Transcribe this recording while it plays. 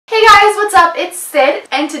Hey guys, what's up? It's Sid,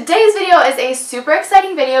 and today's video is a super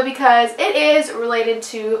exciting video because it is related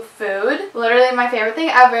to food. Literally my favorite thing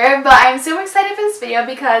ever, but I'm super excited for this video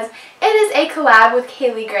because it is a collab with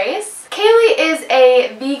Kaylee Grace. Kaylee is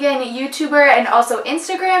a vegan YouTuber and also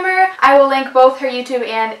Instagrammer. I will link both her YouTube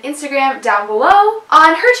and Instagram down below.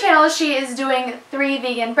 On her channel, she is doing 3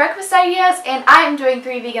 vegan breakfast ideas and I am doing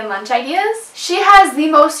 3 vegan lunch ideas. She has the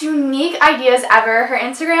most unique ideas ever. Her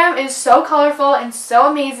Instagram is so colorful and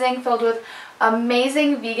so amazing, filled with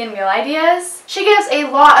amazing vegan meal ideas. She gives a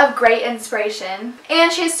lot of great inspiration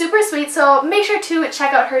and she's super sweet, so make sure to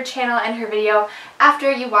check out her channel and her video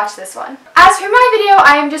after you watch this one. As for my video,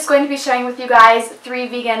 I am just going to be sharing with you guys 3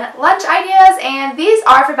 vegan lunch ideas, and these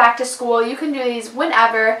are for back to school. You can do these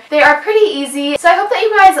whenever. They are pretty easy, so I hope that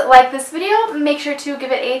you guys like this video. Make sure to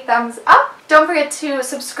give it a thumbs up. Don't forget to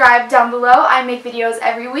subscribe down below. I make videos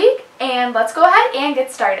every week, and let's go ahead and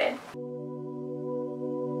get started.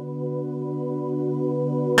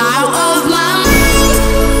 Out of my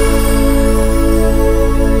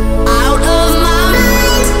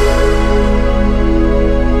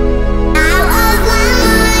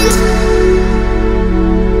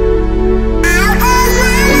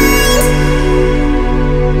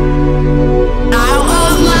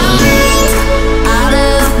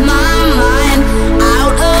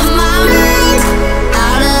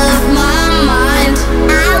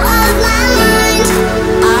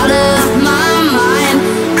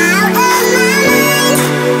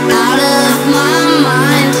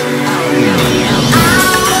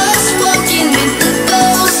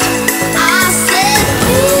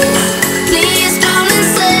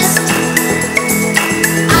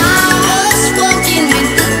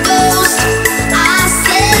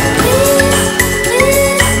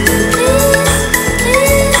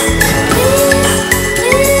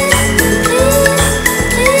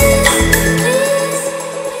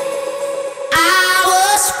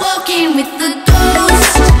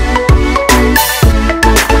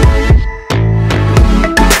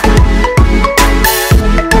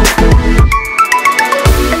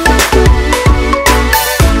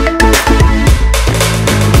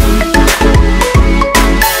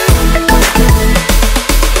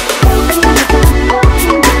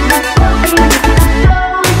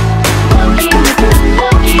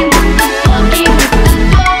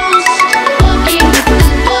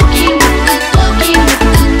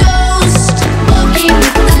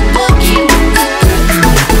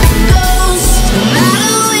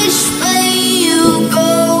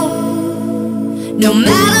no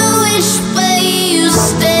matter which way you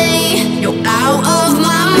stay, you're out of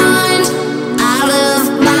my mind, out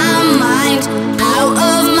of my mind, out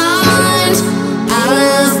of my mind, out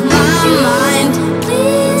of my mind.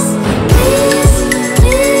 Please, please,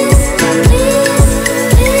 please, please,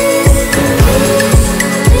 please, please,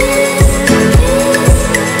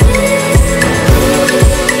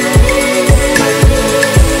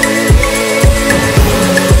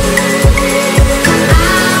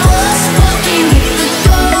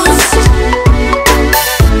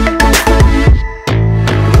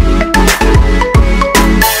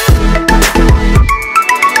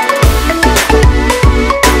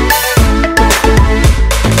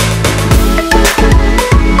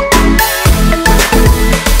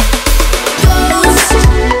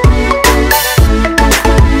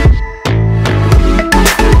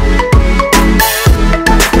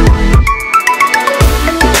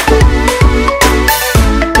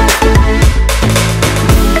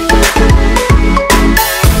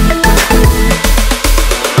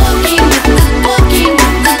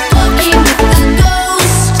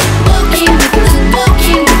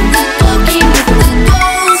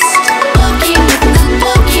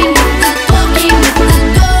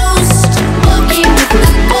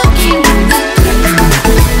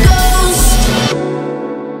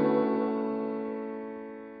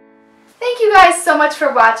 so much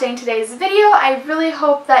for watching today's video. I really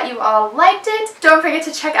hope that you all liked it. Don't forget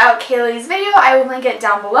to check out Kaylee's video. I will link it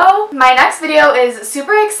down below. My next video is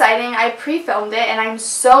super exciting. I pre-filmed it and I'm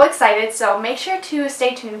so excited, so make sure to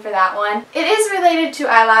stay tuned for that one. It is related to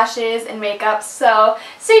eyelashes and makeup, so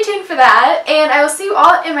stay tuned for that, and I will see you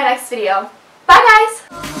all in my next video. Bye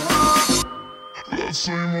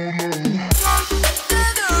guys!